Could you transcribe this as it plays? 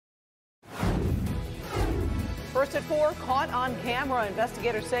First at 4, caught on camera.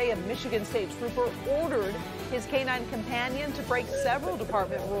 Investigators say a Michigan State trooper ordered his canine companion to break several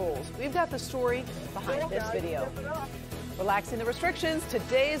department rules. We've got the story behind this video. Relaxing the restrictions,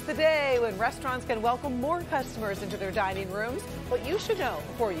 today is the day when restaurants can welcome more customers into their dining rooms. What you should know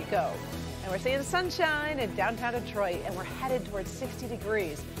before you go. And we're seeing sunshine in downtown Detroit, and we're headed towards 60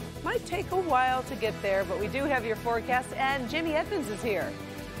 degrees. Might take a while to get there, but we do have your forecast, and Jamie Edmonds is here.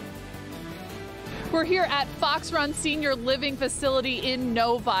 We're here at Fox Run Senior Living Facility in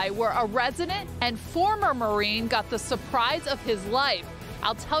Novi, where a resident and former Marine got the surprise of his life.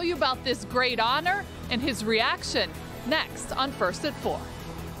 I'll tell you about this great honor and his reaction next on First at 4.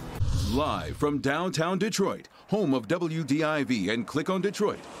 Live from downtown Detroit, home of WDIV and Click on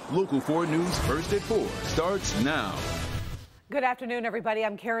Detroit, Local 4 News First at 4 starts now. Good afternoon, everybody.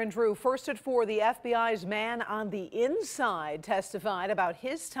 I'm Karen Drew. First at 4, the FBI's man on the inside testified about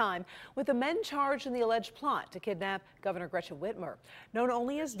his time with the men charged in the alleged plot to kidnap Governor Gretchen Whitmer. Known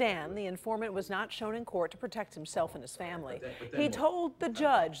only as Dan, the informant was not shown in court to protect himself and his family. He told the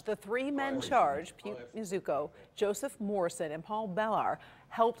judge the 3 men charged, Pete Mizuko, Joseph Morrison, and Paul Bellar,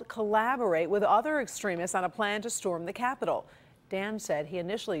 helped collaborate with other extremists on a plan to storm the Capitol. Dan said he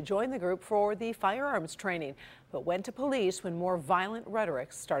initially joined the group for the firearms training, but went to police when more violent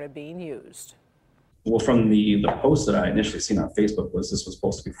rhetoric started being used. Well, from the post that I initially seen on Facebook was this was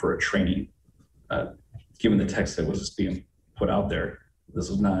supposed to be for a training. Given the text that was just being put out there, this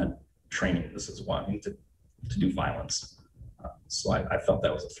was not training. This is wanting to do violence. So I felt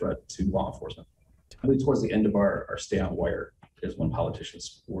that was a threat to law enforcement. I believe towards the end of our stay on wire is when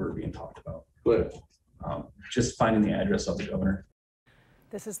politicians were being talked about. Good. Just finding the address of the governor.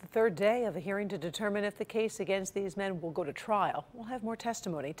 This is the 3rd day of a hearing to determine if the case against these men will go to trial. We'll have more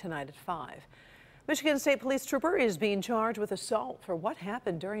testimony tonight at 5. Michigan State Police trooper is being charged with assault for what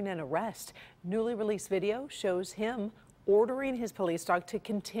happened during an arrest. Newly released video shows him ordering his police dog to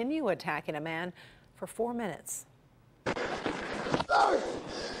continue attacking a man for 4 minutes. Sir,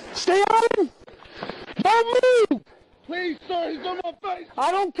 stay on him! Don't move! Please, sir, he's on my face!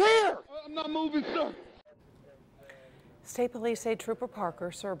 I don't care! I'm not moving, sir. State police say Trooper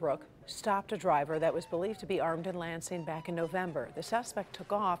Parker Serbrook stopped a driver that was believed to be armed in Lansing back in November. The suspect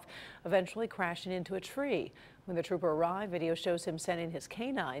took off, eventually crashing into a tree. When the trooper arrived, video shows him sending his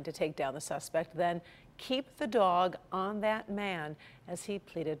canine to take down the suspect, then keep the dog on that man as he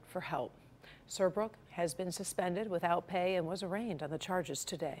pleaded for help. Serbrook has been suspended without pay and was arraigned on the charges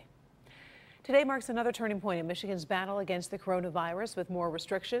today. Today marks another turning point in Michigan's battle against the coronavirus, with more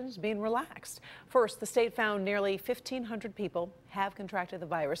restrictions being relaxed. First, the state found nearly 1,500 people have contracted the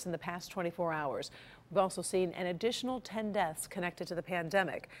virus in the past 24 hours. We've also seen an additional 10 deaths connected to the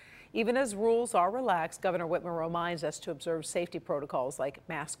pandemic. Even as rules are relaxed, Governor Whitmer reminds us to observe safety protocols like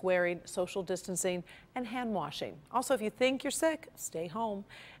mask wearing, social distancing, and hand washing. Also, if you think you're sick, stay home.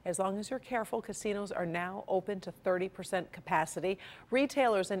 As long as you're careful, casinos are now open to 30% capacity.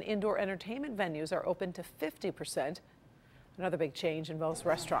 Retailers and indoor entertainment venues are open to 50%. Another big change involves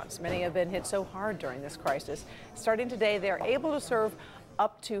restaurants. Many have been hit so hard during this crisis. Starting today, they're able to serve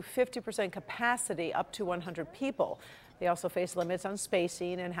up to 50% capacity, up to 100 people. They also face limits on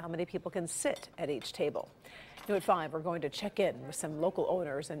spacing and how many people can sit at each table. New at 5, we're going to check in with some local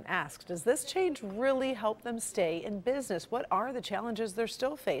owners and ask, does this change really help them stay in business? What are the challenges they're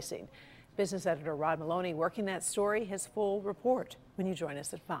still facing? Business editor Rod Maloney working that story, his full report when you join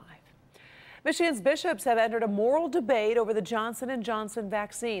us at 5. Michigan's bishops have entered a moral debate over the Johnson & Johnson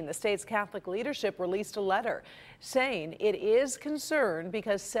vaccine. The state's Catholic leadership released a letter saying it is concerned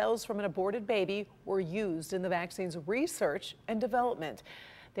because cells from an aborted baby were used in the vaccine's research and development.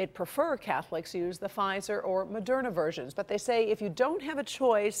 They'd prefer Catholics use the Pfizer or Moderna versions, but they say if you don't have a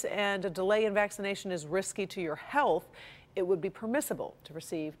choice and a delay in vaccination is risky to your health, it would be permissible to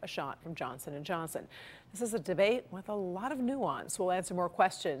receive a shot from Johnson & Johnson. This is a debate with a lot of nuance. We'll answer more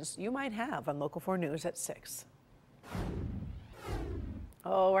questions you might have on Local 4 News at 6.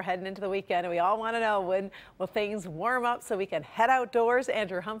 Oh, we're heading into the weekend, and we all want to know, when will things warm up so we can head outdoors?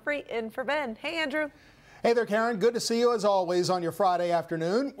 Andrew Humphrey in for Ben. Hey, Andrew. Hey there, Karen. Good to see you as always on your Friday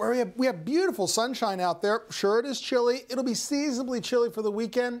afternoon, where we have beautiful sunshine out there. Sure, it is chilly. It'll be seasonably chilly for the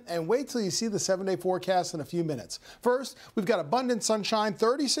weekend, and wait till you see the 7-day forecast in a few minutes. First, we've got abundant sunshine,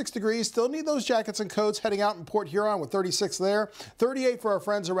 36 degrees. Still need those jackets and coats heading out in Port Huron with 36 there. 38 for our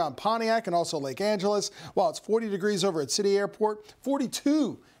friends around Pontiac and also Lake Angeles, while it's 40 degrees over at City Airport,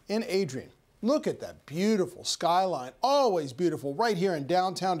 42 in Adrian. Look at that beautiful skyline, always beautiful right here in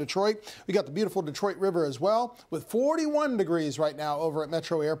downtown Detroit. We got the beautiful Detroit River as well, with 41 degrees right now over at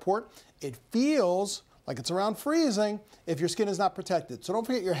Metro Airport. It feels like it's around freezing if your skin is not protected. So don't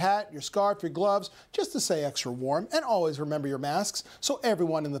forget your hat, your scarf, your gloves, just to stay extra warm. And always remember your masks so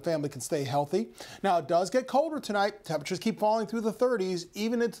everyone in the family can stay healthy. Now, it does get colder tonight. Temperatures keep falling through the 30s,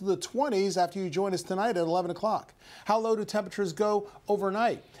 even into the 20s after you join us tonight at 11 o'clock. How low do temperatures go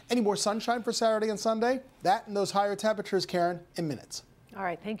overnight? Any more sunshine for Saturday and Sunday? That and those higher temperatures, Karen, in minutes. All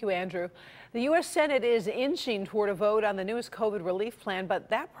right, thank you, Andrew. The U.S. Senate is inching toward a vote on the newest COVID relief plan, but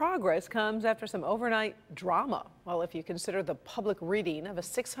that progress comes after some overnight drama. Well, if you consider the public reading of a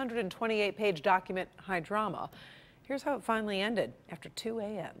 628-page document high drama, here's how it finally ended after 2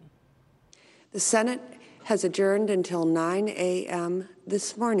 a.m. The Senate has adjourned until 9 a.m.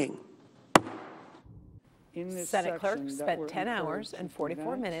 this morning. Senate clerk spent 10 hours and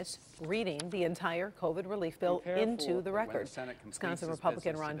 44 minutes reading the entire COVID relief bill into the record. Wisconsin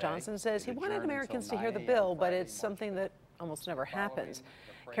Republican Ron Johnson says he wanted Americans to hear the bill, but it's something that almost never happens.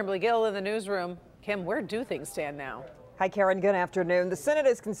 Kimberly Gill in the newsroom. Kim, where do things stand now? Hi, Karen. Good afternoon. The Senate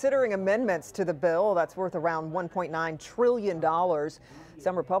is considering amendments to the bill that's worth around $1.9 trillion.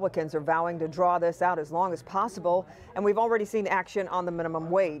 Some Republicans are vowing to draw this out as long as possible, and we've already seen action on the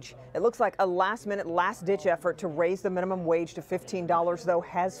minimum wage. It looks like a last-minute, last-ditch effort to raise the minimum wage to $15, though,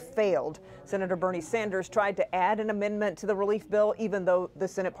 has failed. Senator Bernie Sanders tried to add an amendment to the relief bill, even though the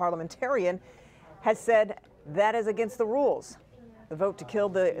Senate parliamentarian has said that is against the rules. The vote to kill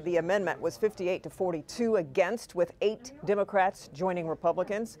the amendment was 58-42 against, with 8 Democrats joining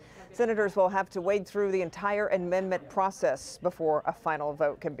Republicans. Senators will have to wade through the entire amendment process before a final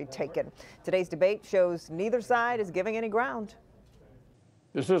vote can be taken. Today's debate shows neither side is giving any ground.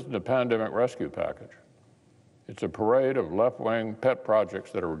 This isn't a pandemic rescue package. It's a parade of left-wing pet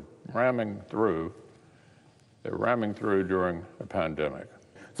projects that are ramming through. They're ramming through during a pandemic.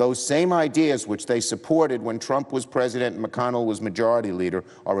 Those same ideas which they supported when Trump was president and McConnell was majority leader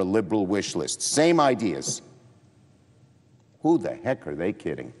are a liberal wish list. Same ideas. Who the heck are they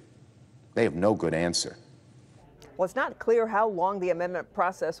kidding? They have no good answer. Well, it's not clear how long the amendment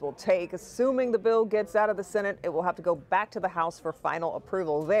process will take. Assuming the bill gets out of the Senate, it will have to go back to the House for final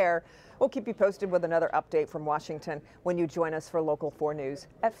approval there. We'll keep you posted with another update from Washington when you join us for Local 4 News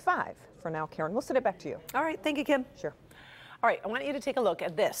at 5. For now, Karen, we'll send it back to you. All right. Thank you, Kim. Sure. All right, I want you to take a look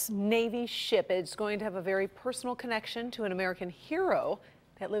at this Navy ship. It's going to have a very personal connection to an American hero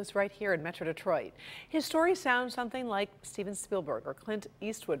that lives right here in Metro Detroit. His story sounds something like Steven Spielberg or Clint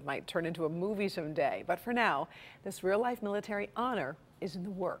Eastwood might turn into a movie someday. But for now, this real-life military honor is in the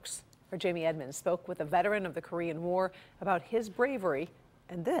works. Our Jamie Edmonds spoke with a veteran of the Korean War about his bravery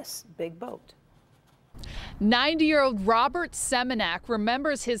and this big boat. 90-year-old Robert Semenak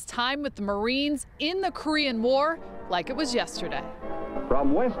remembers his time with the Marines in the Korean War like it was yesterday.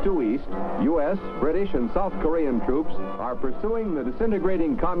 From west to east, U.S., British, and South Korean troops are pursuing the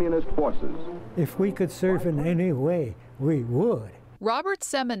disintegrating communist forces. If we could serve in any way, we would. Robert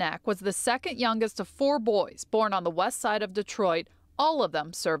Semenak was the second youngest of 4 boys born on the west side of Detroit. All of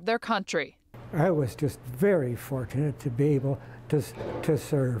them served their country. I was just very fortunate to be able to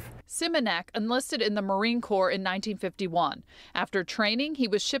serve. Semenak enlisted in the Marine Corps in 1951. After training, he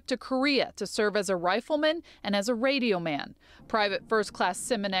was shipped to Korea to serve as a rifleman and as a radio man. Private First Class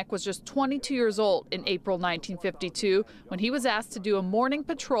Semenak was just 22 years old in April 1952 when he was asked to do a morning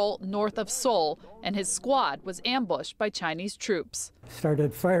patrol north of Seoul, and his squad was ambushed by Chinese troops.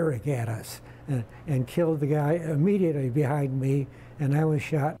 Started firing at us and killed the guy immediately behind me, and I was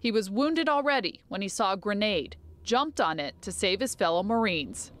shot. He was wounded already when he saw a grenade, jumped on it to save his fellow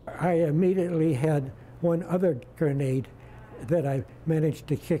Marines. I immediately had one other grenade that I managed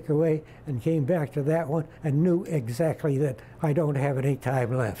to kick away and came back to that one and knew exactly that I don't have any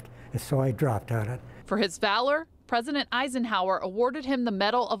time left, and so I dropped on it. For his valor, President Eisenhower awarded him the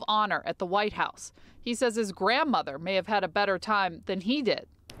Medal of Honor at the White House. He says his grandmother may have had a better time than he did.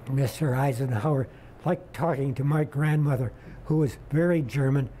 Mr. Eisenhower liked talking to my grandmother, who was very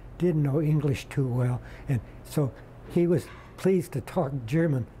German, didn't know English too well, and so he was pleased to talk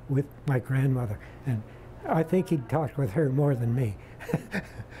German with my grandmother, and I think he talked with her more than me,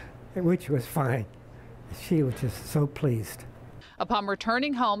 which was fine. She was just so pleased. Upon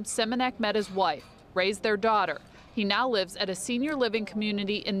returning home, Semenak met his wife, raised their daughter. He now lives at a senior living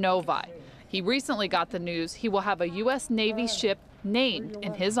community in Novi. He recently got the news he will have a U.S. Navy ship named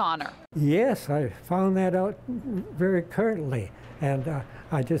in his honor. Yes, I found that out very currently, and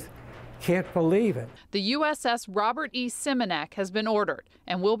I just can't believe it. The USS Robert E. Semenak has been ordered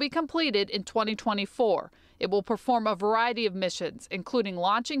and will be completed in 2024. It will perform a variety of missions, including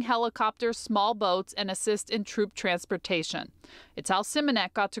launching helicopters, small boats, and assist in troop transportation. It's how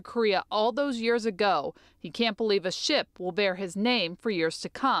Semenak got to Korea all those years ago. He can't believe a ship will bear his name for years to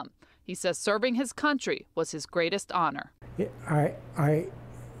come. He says serving his country was his greatest honor. I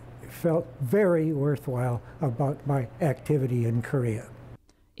felt very worthwhile about my activity in Korea.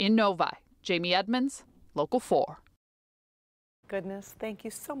 In Novi, Jamie Edmonds, Local 4. Goodness, thank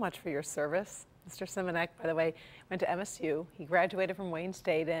you so much for your service. Mr. Simonek, by the way, went to MSU. He graduated from Wayne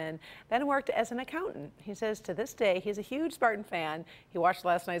State and then worked as an accountant. He says to this day, he's a huge Spartan fan. He watched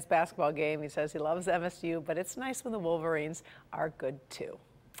last night's basketball game. He says he loves MSU, but it's nice when the Wolverines are good too.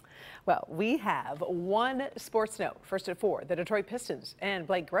 Well, we have one sports note. First at 4, the Detroit Pistons and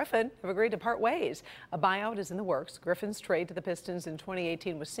Blake Griffin have agreed to part ways. A buyout is in the works. Griffin's trade to the Pistons in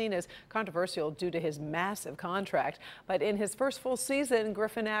 2018 was seen as controversial due to his massive contract. But in his first full season,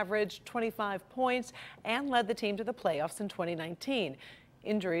 Griffin averaged 25 points and led the team to the playoffs in 2019.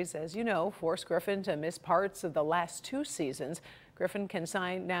 Injuries, as you know, forced Griffin to miss parts of the last 2 seasons. Griffin can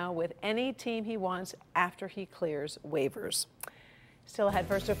sign now with any team he wants after he clears waivers. Still ahead,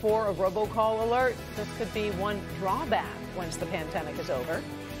 first at 4, a robocall alert. This could be one drawback once the pandemic is over.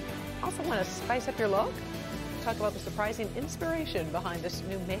 Also want to spice up your look? Talk about the surprising inspiration behind this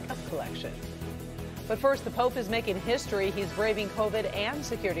new makeup collection. But first, the Pope is making history. He's braving COVID and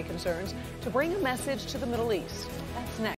security concerns to bring a message to the Middle East. That's next.